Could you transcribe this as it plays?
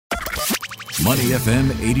Money FM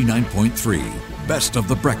 89.3, best of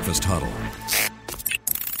the breakfast huddle.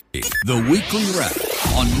 The weekly wrap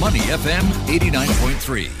on Money FM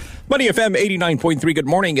 89.3. Money FM 89.3. Good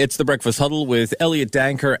morning. It's the Breakfast Huddle with Elliot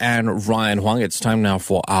Danker and Ryan Huang. It's time now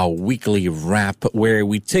for our weekly wrap where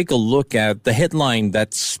we take a look at the headline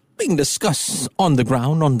that's being discussed on the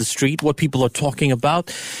ground, on the street, what people are talking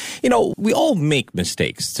about. You know, we all make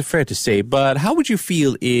mistakes, it's fair to say, but how would you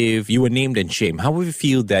feel if you were named and shamed? How would you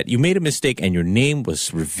feel that you made a mistake and your name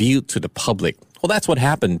was revealed to the public? Well, that's what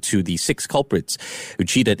happened to the 6 culprits who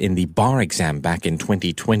cheated in the bar exam back in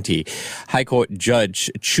 2020. High Court Judge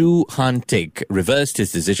Chu Han Teck reversed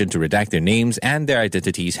his decision to redact their names and their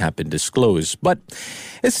identities have been disclosed. But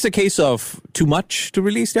is this a case of too much to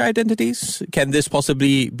release their identities? Can this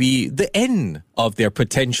possibly be the end of their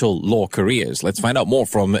potential law careers? Let's find out more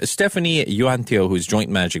from Stephanie Yuan Teo, who's Joint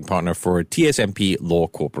Managing Partner for TSMP Law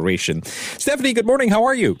Corporation. Stephanie, good morning. How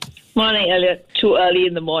are you? Morning, Elliot. Too early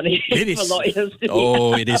in the morning it is. for lawyers.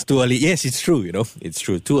 Oh, it is too early. Yes, it's true, It's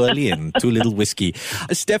true. Too early and too little whiskey.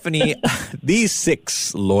 Stephanie, these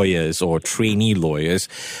 6 lawyers or trainee lawyers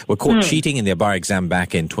were caught cheating in their bar exam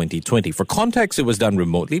back in 2020. For context, it was done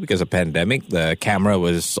remotely because of pandemic. The camera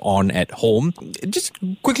was on at home. Just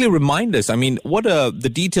quickly remind us, what are the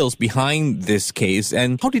details behind this case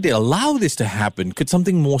and how did they allow this to happen? Could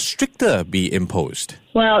something more stricter be imposed?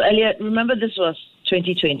 Well, Elliot, remember this was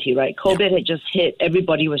 2020, right? COVID had just hit.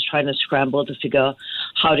 Everybody was trying to scramble to figure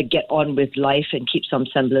how to get on with life and keep some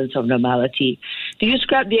semblance of normality. Do you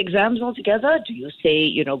scrap the exams altogether? Do you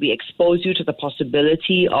say, we expose you to the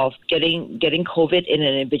possibility of getting COVID in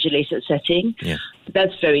an invigilated setting? Yeah.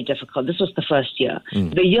 That's very difficult. This was the first year.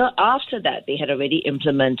 The year after that, they had already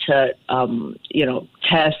implemented,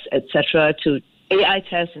 tests, etc., to AI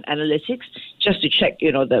tests and analytics just to check,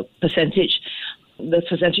 the percentage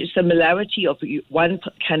similarity of one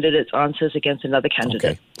candidate's answers against another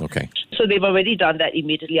candidate. Okay. So they've already done that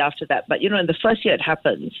immediately after that. But, in the first year it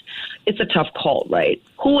happens, it's a tough call, right?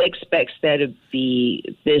 Who expects there to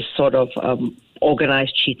be this sort of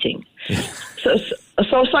organized cheating? So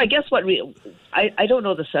I guess I don't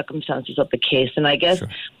know the circumstances of the case. And I guess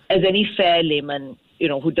as any fair layman,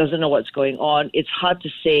 who doesn't know what's going on, it's hard to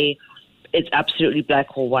say it's absolutely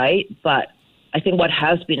black or white, but I think what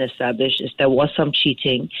has been established is there was some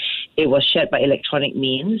cheating. It was shared by electronic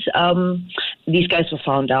means. These guys were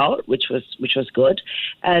found out, which was good,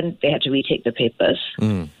 and they had to retake the papers.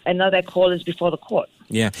 And now their call is before the court.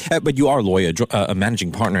 Yeah, but you are a lawyer, a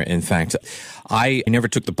managing partner, in fact. I never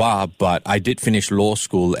took the bar, but I did finish law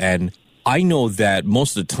school, and I know that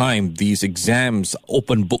most of the time these exams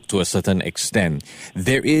open book to a certain extent.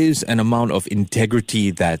 There is an amount of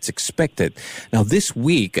integrity that's expected. Now, this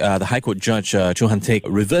week, the High Court Judge Chu Han Teck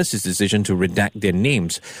reversed his decision to redact their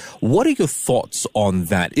names. What are your thoughts on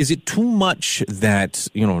that? Is it too much that,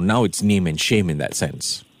 now it's name and shame in that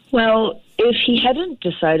sense? Well, if he hadn't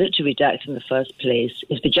decided to redact in the first place,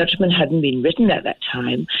 if the judgment hadn't been written at that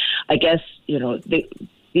time, I guess,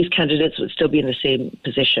 these candidates would still be in the same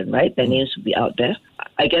position, right? Their names would be out there.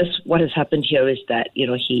 I guess what has happened here is that,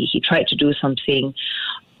 he tried to do something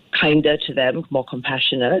kinder to them, more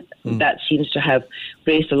compassionate. That seems to have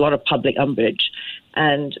raised a lot of public umbrage.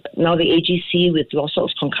 And now the AGC, with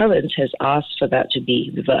Lawsort's concurrence, has asked for that to be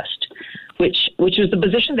reversed, which was the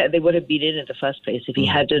position that they would have been in the first place if he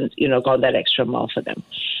hadn't, gone that extra mile for them.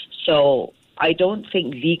 So I don't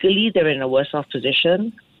think legally they're in a worse off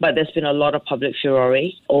position. But there's been a lot of public furore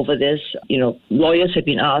over this. Lawyers have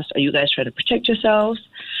been asked, are you guys trying to protect yourselves?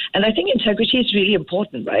 And I think integrity is really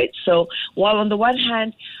important, right? So while on the one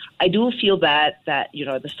hand, I do feel bad that,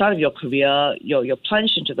 at the start of your career, you're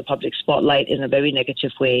plunged into the public spotlight in a very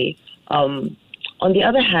negative way. On the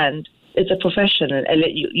other hand, it's a profession, and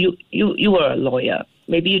you were a lawyer.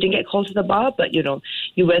 Maybe you didn't get called to the bar, but, you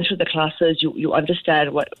went through the classes, you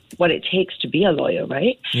understand what it takes to be a lawyer,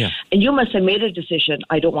 right? Yeah. And you must have made a decision,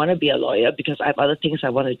 I don't want to be a lawyer because I have other things I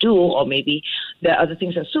want to do, or maybe there are other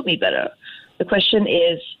things that suit me better. The question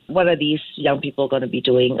is, what are these young people going to be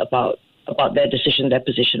doing about their decision, their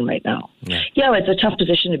position right now? Yeah, it's a tough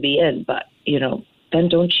position to be in, but, then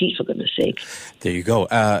don't cheat, for goodness sake. There you go.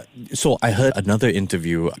 So I heard another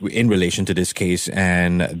interview in relation to this case,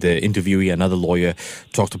 and the interviewee, another lawyer,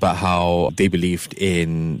 talked about how they believed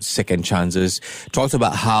in second chances, talked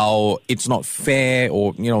about how it's not fair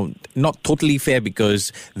or, not totally fair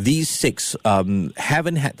because these 6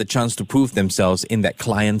 haven't had the chance to prove themselves in that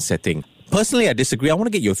client setting. Personally, I disagree. I want to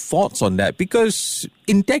get your thoughts on that because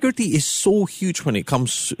integrity is so huge when it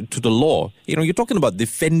comes to the law. You're talking about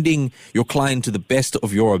defending your client to the best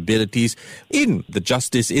of your abilities in the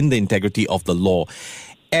justice, in the integrity of the law.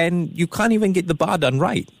 And you can't even get the bar done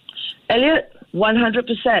right. Elliot,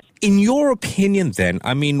 100%. In your opinion, then,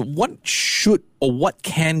 I mean, what should or what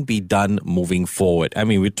can be done moving forward? I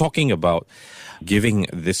mean, we're talking about giving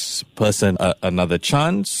this person another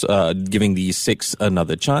chance, giving these 6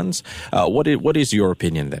 another chance. What is your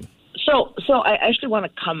opinion then? So I actually want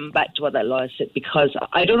to come back to what that lawyer said, because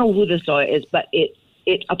I don't know who this lawyer is, but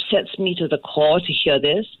it upsets me to the core to hear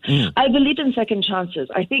this. I believe in second chances.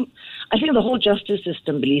 I think the whole justice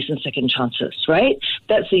system believes in second chances, right?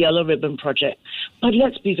 That's the Yellow Ribbon Project. But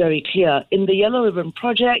let's be very clear. In the Yellow Ribbon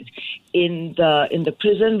Project, in the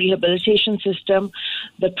prison rehabilitation system,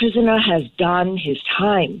 the prisoner has done his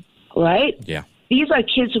time, right? Yeah. These are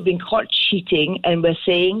kids who've been caught cheating, and we're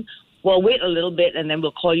saying, well, wait a little bit and then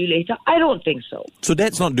we'll call you later. I don't think so. So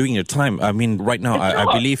that's not doing your time. I mean, right now, I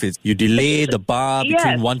believe it's you delay the bar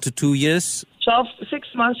between 1 to 2 years. 6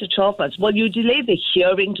 months to 12 months. Well, you delay the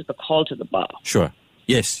hearing to the call to the bar. Sure.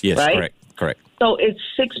 Yes, right? Correct. So it's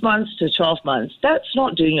 6 months to 12 months. That's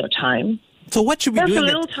not doing your time. So what should be doing? That's a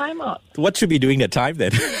little time out. What should be doing that time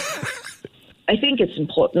then? I think it's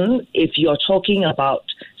important, if you're talking about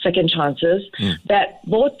second chances, that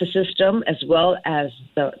both the system as well as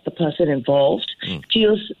the person involved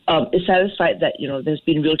feels is satisfied that, there's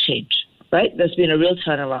been real change, right? There's been a real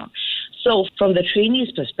turnaround. So from the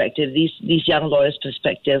trainees' perspective, these young lawyers'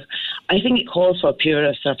 perspective, I think it calls for a period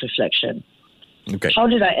of self-reflection. Okay. How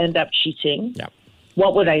did I end up cheating? Yeah.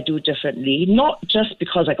 What would I do differently? Not just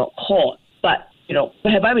because I got caught, but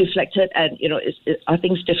have I reflected and, are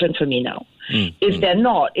things different for me now? If they're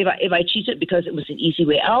not, if I cheated because it was an easy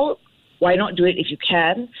way out, why not do it if you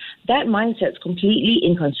can? That mindset's completely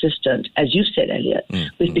inconsistent, as you said, Elliot,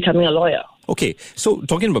 with becoming a lawyer. Okay, so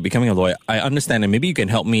talking about becoming a lawyer, I understand, and maybe you can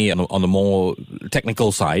help me on the more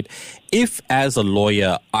technical side. If, as a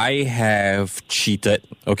lawyer, I have cheated,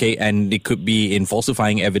 okay, and it could be in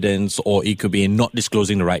falsifying evidence or it could be in not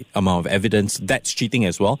disclosing the right amount of evidence, that's cheating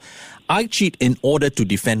as well. I cheat in order to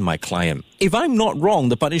defend my client. If I'm not wrong,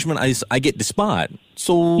 the punishment is I get disbarred.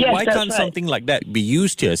 So why can't something like that be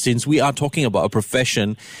used here, since we are talking about a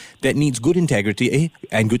profession that needs good integrity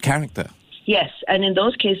and good character? Yes, and in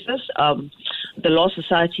those cases, the Law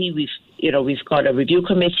Society, we've got a review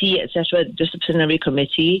committee, etc., disciplinary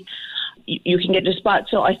committee. You can get disbarred.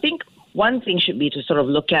 So I think one thing should be to sort of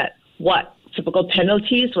look at what typical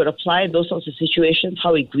penalties would apply in those sorts of situations,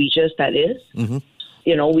 how egregious that is. Mm-hmm.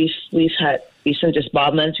 We've had recent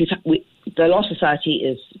disbarments. The Law Society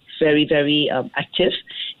is very, very active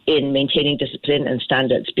in maintaining discipline and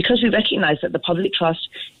standards, because we recognize that the public trust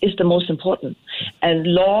is the most important. And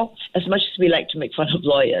law, as much as we like to make fun of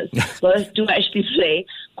lawyers do actually play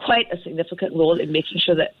quite a significant role in making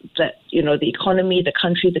sure that the economy, the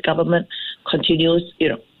country, the government continues,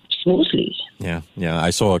 smoothly. Yeah.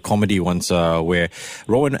 I saw a comedy once where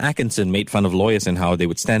Rowan Atkinson made fun of lawyers and how they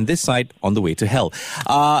would stand this side on the way to hell.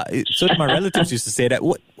 So my relatives used to say that.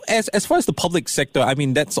 As far as the public sector, I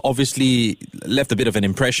mean, that's obviously left a bit of an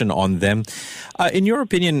impression on them. In your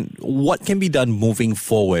opinion, what can be done moving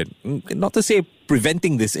forward? Not to say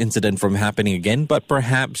preventing this incident from happening again, but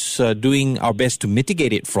perhaps doing our best to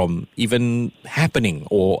mitigate it from even happening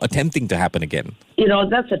or attempting to happen again.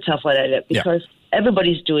 That's a tough one, Elliot, because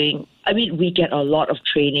everybody's doing, we get a lot of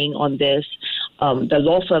training on this. The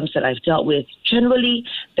law firms that I've dealt with, generally,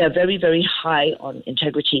 they're very, very high on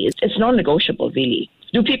integrity. It's non-negotiable, really.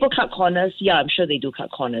 Do people cut corners? Yeah, I'm sure they do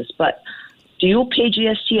cut corners. But do you pay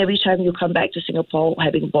GST every time you come back to Singapore,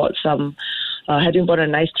 having bought a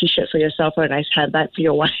nice T-shirt for yourself or a nice handbag for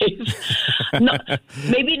your wife?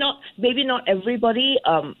 Maybe not everybody,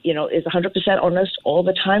 is 100% honest all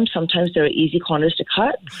the time. Sometimes there are easy corners to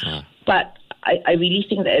cut. But I really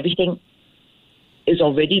think that everything is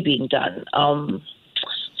already being done.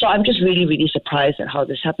 So I'm just really, really surprised at how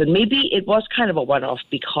this happened. Maybe it was kind of a one-off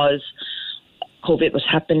because COVID was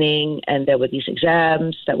happening and there were these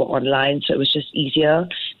exams that were online, so it was just easier.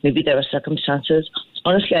 Maybe there were circumstances.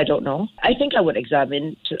 Honestly, I don't know. I think I would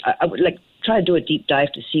I would try to do a deep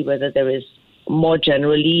dive to see whether there is more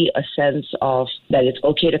generally a sense of that it's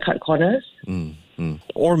okay to cut corners.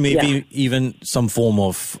 Or maybe even some form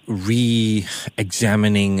of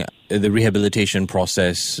re-examining the rehabilitation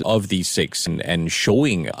process of these 6 and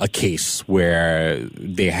showing a case where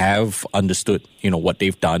they have understood, what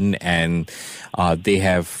they've done, and they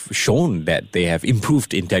have shown that they have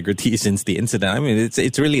improved integrity since the incident. I mean,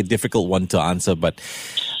 it's really a difficult one to answer, but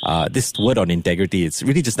this word on integrity, it's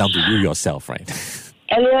really just down to you yourself, right?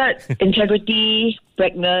 Elliot, integrity,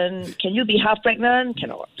 pregnant. Can you be half pregnant?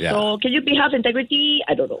 Cannot. Yeah. So can you be half integrity?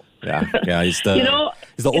 I don't know. Yeah. It's the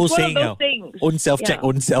it's the old saying now. Own self check,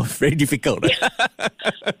 own self. Very difficult.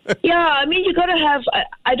 Yeah, I mean, you got to have.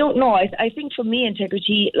 I don't know. I think for me,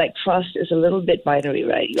 integrity, like trust, is a little bit binary,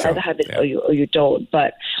 right? You either have it or you don't.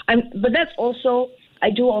 But that's also. I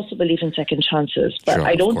do also believe in second chances, but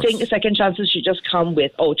I don't think second chances should just come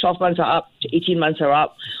with, 12 months are up, 18 months are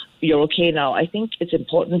up, you're okay now. I think it's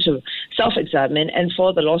important to self-examine and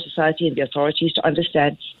for the Law Society and the authorities to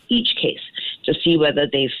understand each case to see whether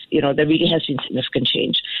there really has been significant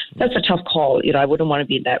change. That's a tough call. I wouldn't want to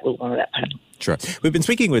be in that room or that panel. Sure. We've been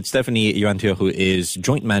speaking with Stephanie Yuan Teo, who is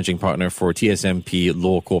Joint Managing Partner for TSMP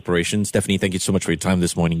Law Corporation. Stephanie, thank you so much for your time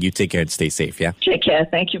this morning. You take care and stay safe, yeah? Take care.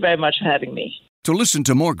 Thank you very much for having me. To listen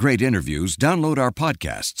to more great interviews, download our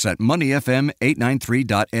podcasts at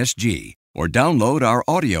moneyfm893.sg or download our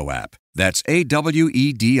audio app. That's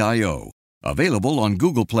AWEDIO. Available on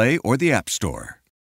Google Play or the App Store.